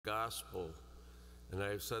gospel. And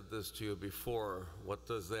I've said this to you before. What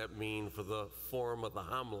does that mean for the form of the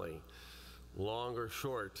homily? Long or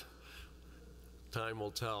short? Time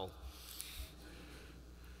will tell.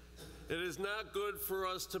 It is not good for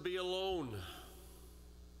us to be alone.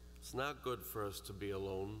 It's not good for us to be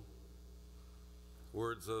alone.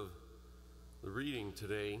 Words of the reading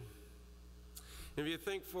today. If you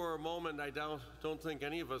think for a moment, I don't think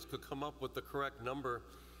any of us could come up with the correct number.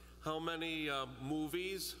 How many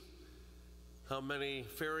movies, how many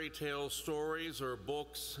fairy tale stories or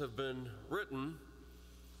books have been written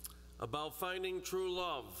about finding true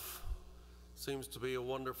love? Seems to be a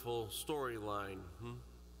wonderful storyline.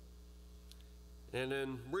 And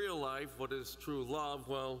in real life, what is true love?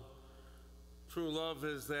 Well, true love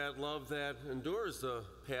is that love that endures the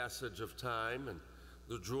passage of time and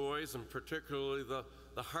the joys and particularly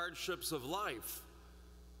the hardships of life.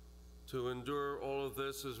 To endure all of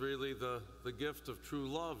this is really the gift of true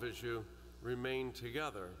love as you remain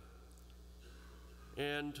together.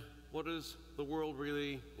 And what is the world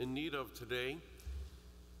really in need of today?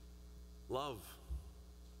 Love.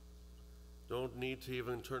 Don't need to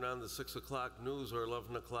even turn on the 6 o'clock news or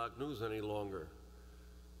 11 o'clock news any longer.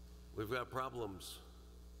 We've got problems.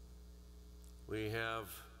 We have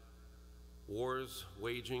wars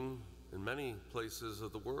waging in many places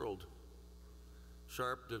of the world.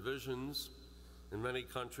 Sharp divisions in many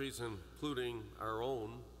countries, including our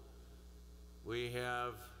own. We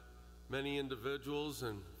have many individuals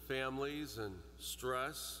and families and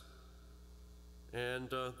stress. And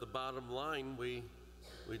the bottom line, we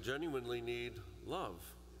genuinely need love.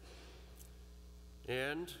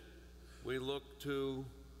 And we look to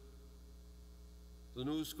the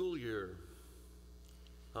new school year.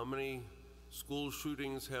 How many school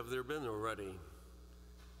shootings have there been already?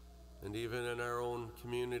 And even in our own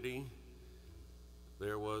community,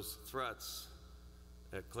 there was threats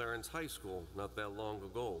at Clarence High School not that long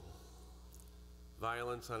ago.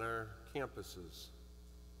 Violence on our campuses.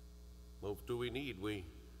 What do we need? We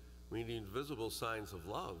need visible signs of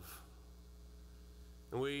love.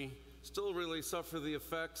 And we still really suffer the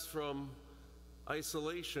effects from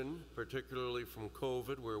isolation, particularly from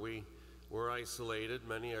COVID, where we were isolated.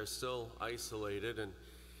 Many are still isolated.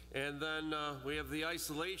 And then we have the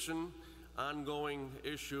isolation ongoing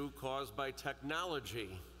issue caused by technology.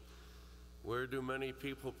 Where do many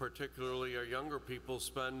people, particularly our younger people,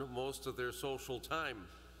 spend most of their social time?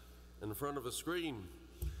 In front of a screen.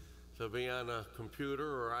 To be on a computer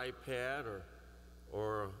or iPad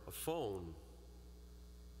or a phone.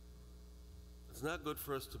 It's not good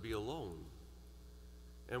for us to be alone.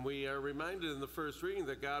 And we are reminded in the first reading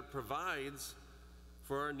that God provides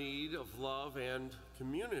for our need of love and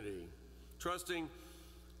community. Trusting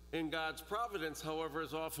in God's providence, however,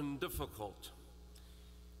 is often difficult.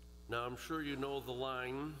 Now, I'm sure you know the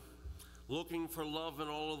line, looking for love in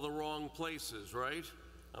all of the wrong places, right?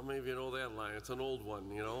 How many of you know that line? It's an old one,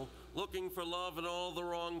 you know? Looking for love in all the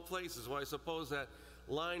wrong places. Well, I suppose that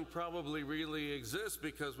line probably really exists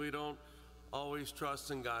because we don't always trust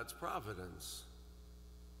in God's providence.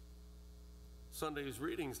 Sunday's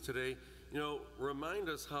readings today, remind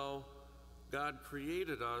us how God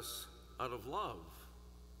created us out of love.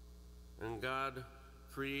 And God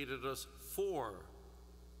created us for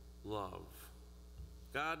love.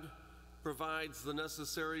 God provides the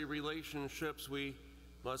necessary relationships we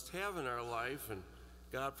must have in our life, and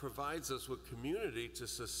God provides us with community to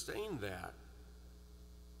sustain that.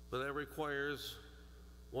 But that requires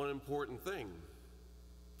one important thing: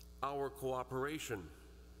 our cooperation,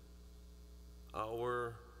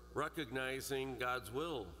 our recognizing God's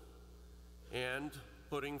will, and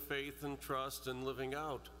putting faith and trust in living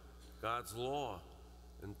out God's law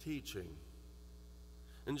and teaching.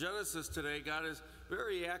 In Genesis today, God is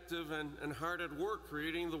very active and hard at work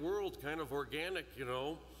creating the world, kind of organic,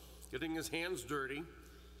 getting his hands dirty.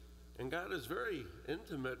 And God is very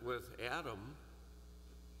intimate with Adam,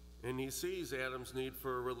 and he sees Adam's need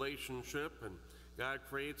for a relationship, and God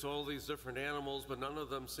creates all these different animals, but none of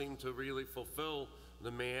them seem to really fulfill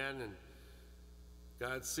the man, and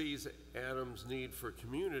God sees Adam's need for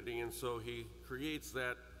community, and so he creates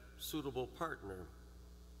that suitable partner.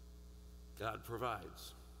 God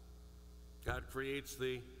provides. God creates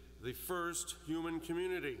the first human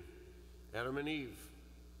community, Adam and Eve.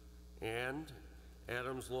 And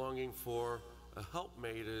Adam's longing for a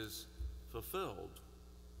helpmate is fulfilled.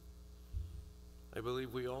 I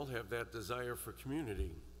believe we all have that desire for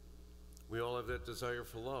community. We all have that desire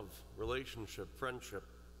for love, relationship, friendship.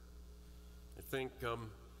 I think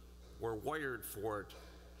we're wired for it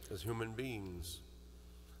as human beings.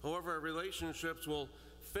 However, our relationships will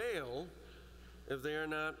fail if they are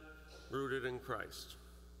not rooted in Christ.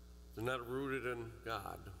 They're not rooted in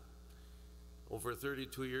God. Over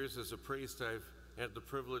 32 years as a priest, I've had the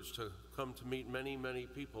privilege to come to meet many, many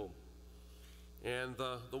people. And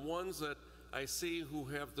the ones that I see who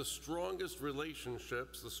have the strongest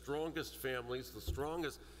relationships, the strongest families, the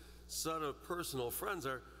strongest set of personal friends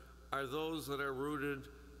are those that are rooted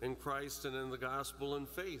in Christ and in the gospel and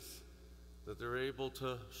faith, that they're able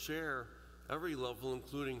to share every level,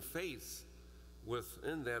 including faith,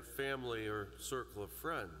 within that family or circle of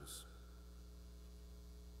friends.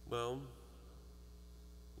 Well,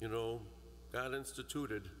 you know, God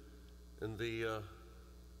instituted in the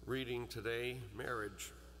reading today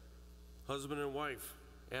marriage. Husband and wife,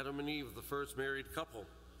 Adam and Eve, the first married couple.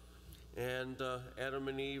 And Adam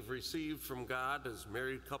and Eve received from God, as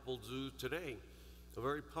married couples do today, a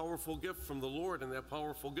very powerful gift from the Lord, and that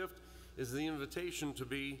powerful gift is the invitation to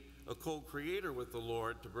be a co-creator with the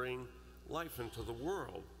Lord, to bring life into the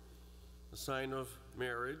world. The sign of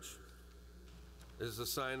marriage is the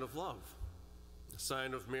sign of love. The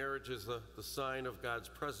sign of marriage is the sign of God's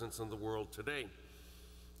presence in the world today.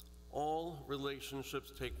 All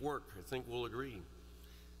relationships take work, I think we'll agree.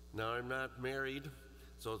 Now, I'm not married,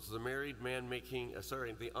 so it's the married man making,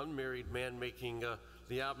 the unmarried man making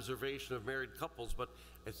the observation of married couples, but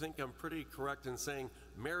I think I'm pretty correct in saying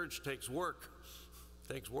marriage takes work.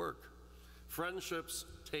 Takes work. Friendships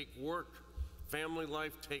take work. Family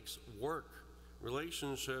life takes work.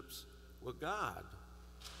 Relationships with God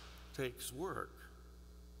takes work.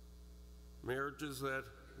 Marriages that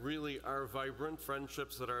really are vibrant,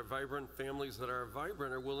 friendships that are vibrant, families that are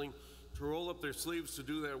vibrant are willing to roll up their sleeves to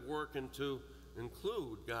do that work and to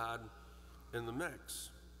include God in the mix.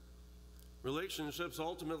 Relationships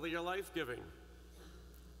ultimately are life-giving.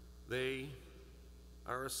 They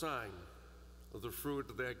are a sign of the fruit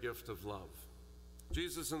of that gift of love.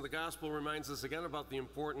 Jesus in the gospel reminds us again about the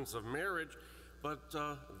importance of marriage, but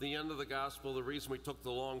at the end of the gospel, the reason we took the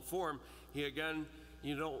long form, he again,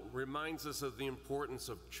 reminds us of the importance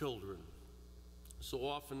of children. So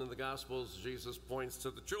often in the gospels, Jesus points to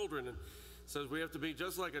the children and says we have to be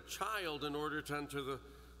just like a child in order to enter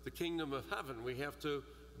the kingdom of heaven. We have to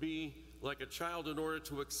be like a child in order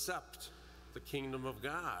to accept the kingdom of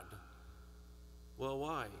God. Well,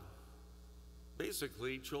 why?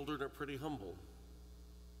 Basically, children are pretty humble.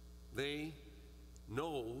 They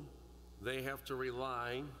know they have to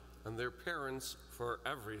rely on their parents for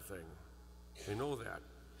everything. They know that.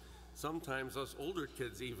 Sometimes us older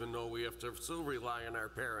kids even know we have to still rely on our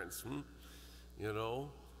parents.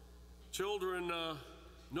 Children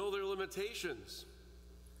know their limitations.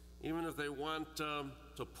 Even if they want to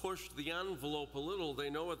push the envelope a little, they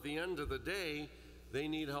know at the end of the day they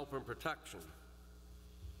need help and protection.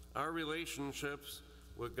 Our relationships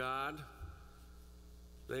with God,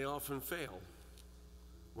 they often fail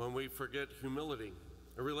when we forget humility.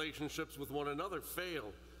 Our relationships with one another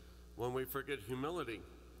fail when we forget humility.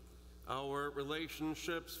 Our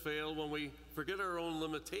relationships fail when we forget our own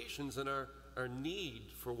limitations and our need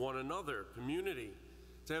for one another, community,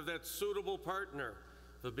 to have that suitable partner,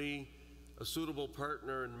 to be a suitable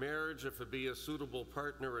partner in marriage, if it be a suitable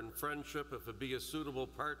partner in friendship, if it be a suitable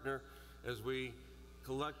partner as we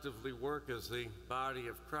collectively work as the body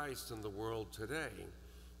of Christ in the world today.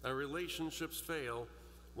 Our relationships fail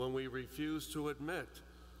when we refuse to admit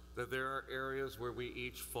that there are areas where we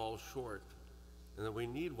each fall short and that we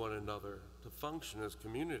need one another to function as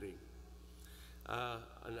community. A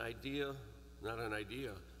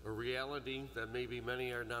reality that maybe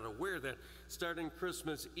many are not aware that starting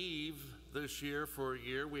Christmas Eve this year for a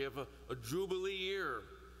year, we have a Jubilee year.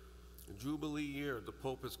 A Jubilee year. The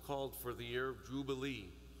Pope has called for the year of Jubilee.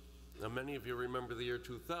 Now, many of you remember the year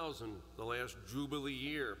 2000, the last Jubilee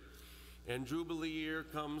year. And Jubilee year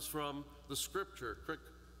comes from the scripture. Quick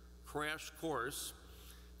crash course.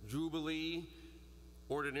 Jubilee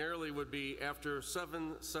ordinarily would be after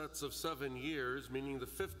 7 sets of 7 years, meaning the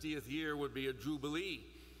 50th year would be a Jubilee.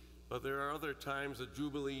 But there are other times that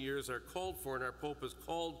Jubilee years are called for, and our Pope has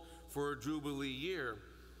called for a Jubilee year.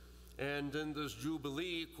 And in this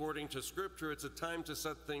Jubilee, according to Scripture, it's a time to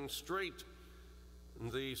set things straight. In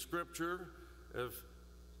the Scripture,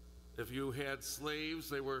 if you had slaves,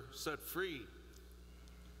 they were set free.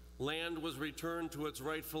 Land was returned to its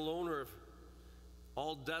rightful owner.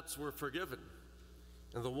 All debts were forgiven.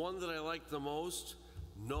 And the one that I like the most,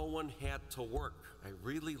 no one had to work. I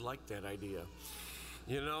really like that idea.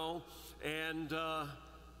 And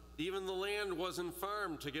even the land wasn't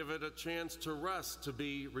farmed to give it a chance to rest, to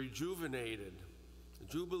be rejuvenated. The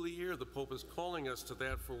Jubilee year, the Pope is calling us to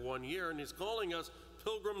that for 1 year, and he's calling us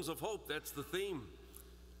pilgrims of hope. That's the theme.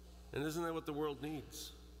 And isn't that what the world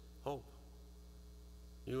needs? Hope.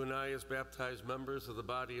 You and I, as baptized members of the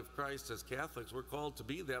body of Christ, as Catholics, we're called to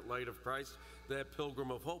be that light of Christ, that pilgrim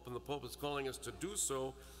of hope, and the Pope is calling us to do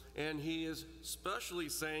so. And he is especially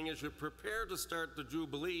saying, as you prepare to start the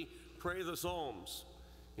Jubilee, pray the Psalms.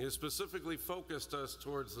 He has specifically focused us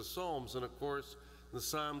towards the Psalms, and of course, the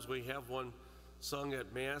Psalms, we have one sung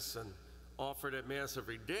at Mass and offered at Mass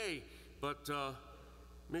every day, but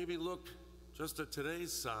maybe look just at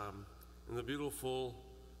today's Psalm and the beautiful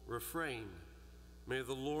refrain, "May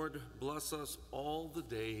the Lord bless us all the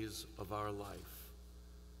days of our life."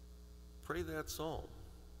 Pray that psalm.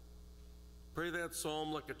 Pray that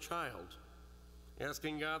psalm like a child,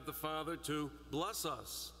 asking God the Father to bless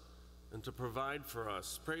us and to provide for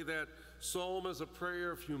us. Pray that psalm as a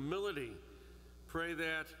prayer of humility. Pray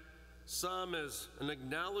that psalm as an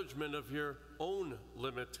acknowledgement of your own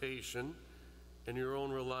limitation and your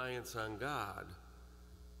own reliance on God.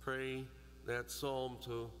 Pray that psalm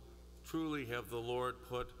to truly have the Lord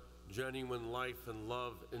put genuine life and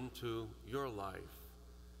love into your life.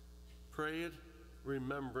 Pray it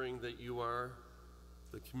remembering that you are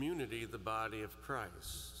the community, the body of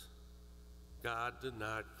Christ. God did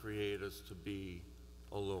not create us to be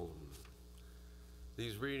alone.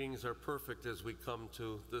 These readings are perfect as we come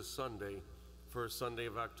to this Sunday. First Sunday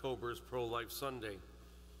of October is Pro-Life Sunday.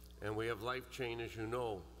 And we have Life Chain, as you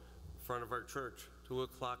know, in front of our church, 2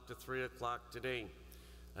 o'clock to 3 o'clock today.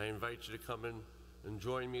 I invite you to come in and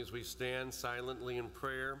join me as we stand silently in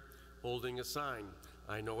prayer, holding a sign.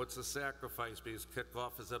 I know it's a sacrifice because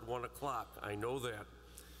kickoff is at 1 o'clock. I know that.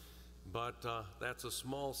 But that's a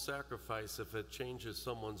small sacrifice if it changes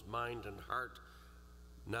someone's mind and heart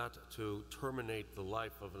not to terminate the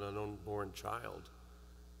life of an unborn child,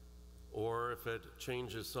 or if it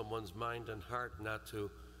changes someone's mind and heart not to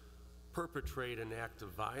perpetrate an act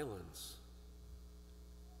of violence.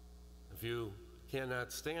 If you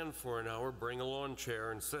cannot stand for an hour, bring a lawn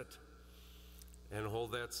chair and sit and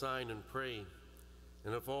hold that sign and pray.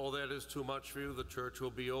 And if all that is too much for you, the church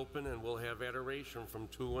will be open and we'll have adoration from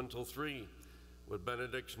 2 until 3 with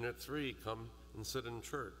benediction at 3. Come and sit in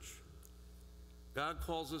church. God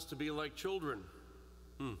calls us to be like children.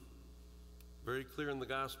 Very clear in the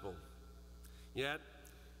gospel. Yet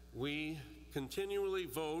we continually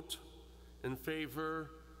vote in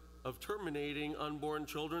favor of terminating unborn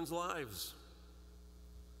children's lives.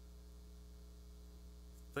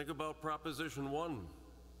 Think about Proposition 1.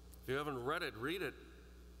 If you haven't read it, read it.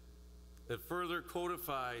 It further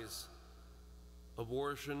codifies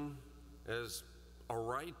abortion as a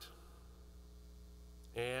right,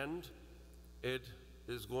 and it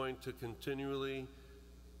is going to continually,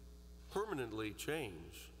 permanently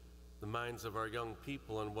change the minds of our young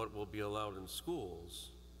people and what will be allowed in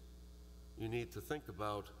schools. You need to think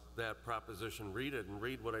about that proposition, read it, and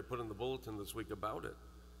read what I put in the bulletin this week about it.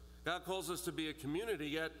 God calls us to be a community,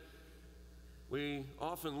 yet we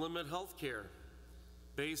often limit health care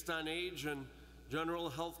based on age and general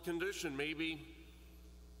health condition. Maybe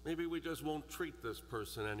we just won't treat this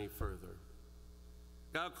person any further.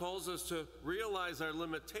 God calls us to realize our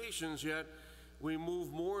limitations, yet we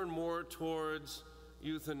move more and more towards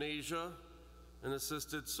euthanasia and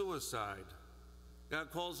assisted suicide.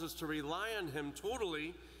 God calls us to rely on Him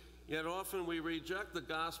totally, yet often we reject the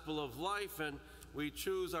gospel of life and we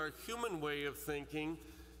choose our human way of thinking,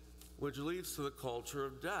 which leads to the culture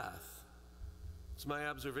of death. It's my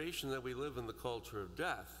observation that we live in the culture of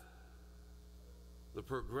death. The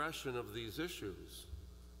progression of these issues,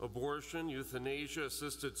 abortion, euthanasia,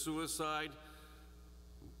 assisted suicide,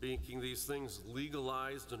 making these things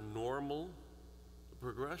legalized and normal, the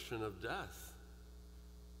progression of death.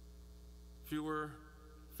 Fewer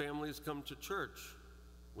families come to church.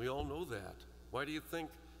 We all know that. Why do you think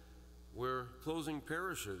we're closing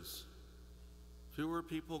parishes? Fewer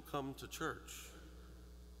people come to church.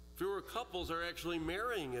 Fewer couples are actually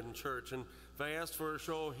marrying in church. And if I asked for a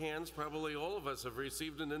show of hands, probably all of us have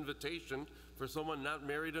received an invitation for someone not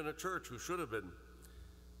married in a church who should have been.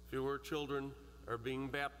 Fewer children are being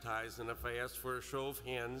baptized. And if I asked for a show of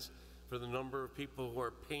hands for the number of people who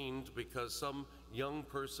are pained because some young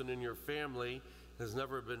person in your family has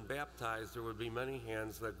never been baptized, there would be many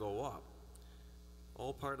hands that go up.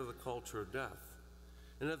 All part of the culture of death.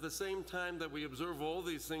 And at the same time that we observe all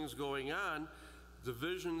these things going on,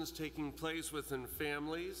 divisions taking place within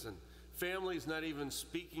families, and families not even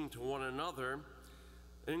speaking to one another,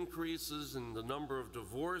 increases in the number of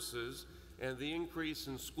divorces, and the increase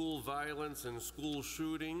in school violence and school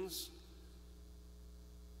shootings.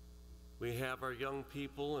 We have our young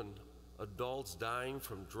people and adults dying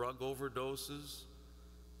from drug overdoses,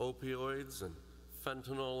 opioids, and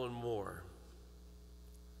fentanyl, and more.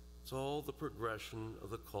 It's all the progression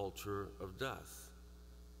of the culture of death.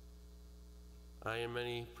 I and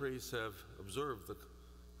many priests have observed the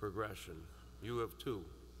progression. You have too.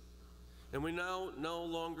 And we now no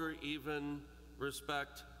longer even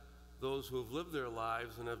respect those who have lived their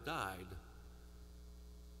lives and have died.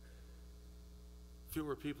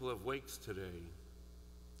 Fewer people have wakes today.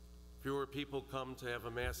 Fewer people come to have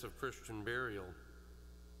a massive Christian burial.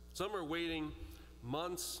 Some are waiting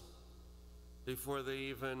months before they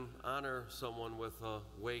even honor someone with a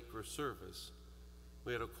wake or service.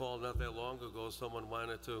 We had a call not that long ago. Someone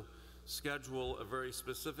wanted to schedule a very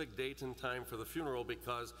specific date and time for the funeral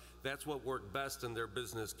because that's what worked best in their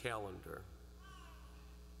business calendar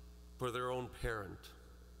for their own parent.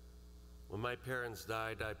 When my parents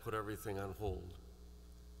died, I put everything on hold.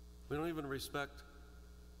 We don't even respect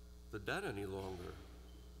the dead any longer.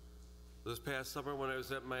 This past summer when I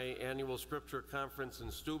was at my annual scripture conference in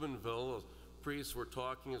Steubenville, priests were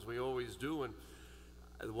talking as we always do, and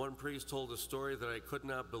one priest told a story that I could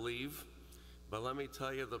not believe, but let me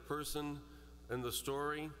tell you, the person in the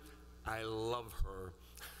story, I love her.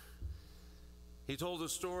 He told a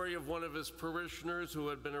story of one of his parishioners who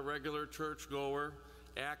had been a regular churchgoer,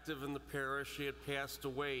 active in the parish. She had passed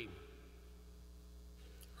away.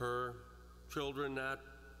 Her children, not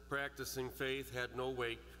practicing faith, had no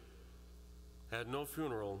wake, had no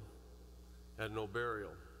funeral, had no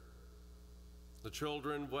burial. The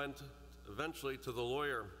children went eventually to the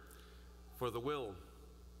lawyer for the will.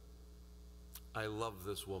 I love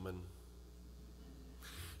this woman.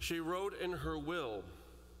 She wrote in her will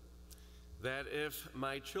that if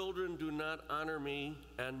my children do not honor me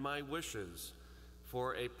and my wishes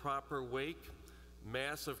for a proper wake,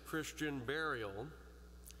 mass of Christian burial,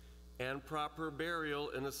 and proper burial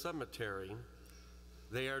in a cemetery,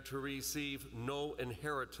 they are to receive no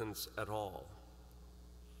inheritance at all.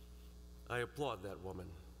 I applaud that woman.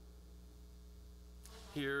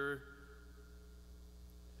 Here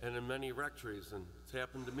and in many rectories, and it's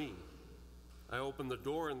happened to me, I open the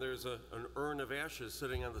door and there's an urn of ashes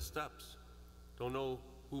sitting on the steps. Don't know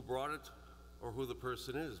who brought it or who the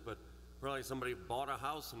person is, but probably somebody bought a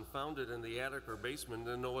house and found it in the attic or basement and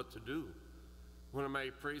didn't know what to do. One of my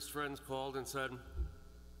priest friends called and said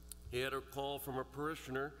he had a call from a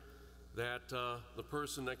parishioner that the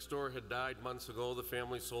person next door had died months ago. The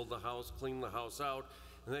family sold the house, cleaned the house out,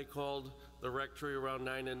 and they called the rectory around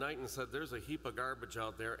 9 at night and said, there's a heap of garbage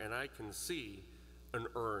out there and I can see an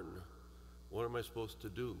urn. What am I supposed to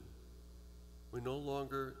do? We no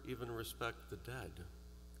longer even respect the dead.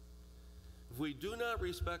 If we do not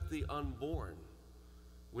respect the unborn,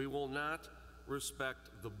 we will not respect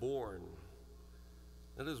the born.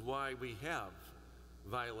 That is why we have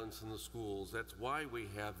violence in the schools. That's why we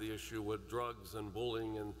have the issue with drugs and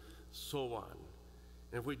bullying and so on.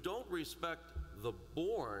 And if we don't respect the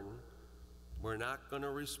born, we're not going to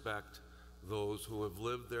respect those who have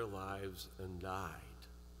lived their lives and died.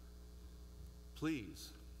 Please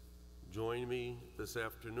join me this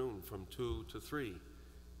afternoon from 2 to 3,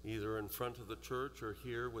 either in front of the church or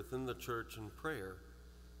here within the church in prayer.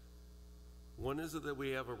 When is it that we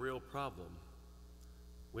have a real problem?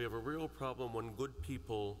 We have a real problem when good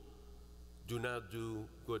people do not do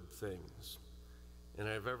good things. And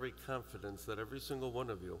I have every confidence that every single one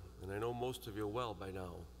of you, and I know most of you well by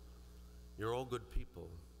now, you're all good people.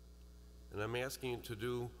 And I'm asking you to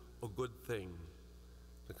do a good thing,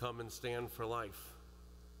 to come and stand for life.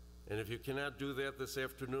 And if you cannot do that this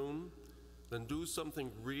afternoon, then do something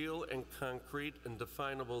real and concrete and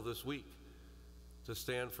definable this week to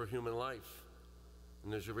stand for human life.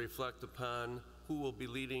 And as you reflect upon who will be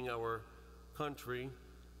leading our country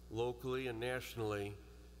locally and nationally,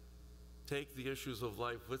 take the issues of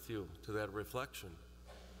life with you to that reflection.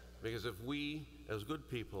 Because if we, as good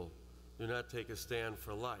people, do not take a stand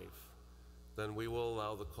for life, then we will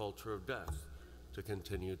allow the culture of death to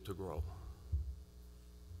continue to grow.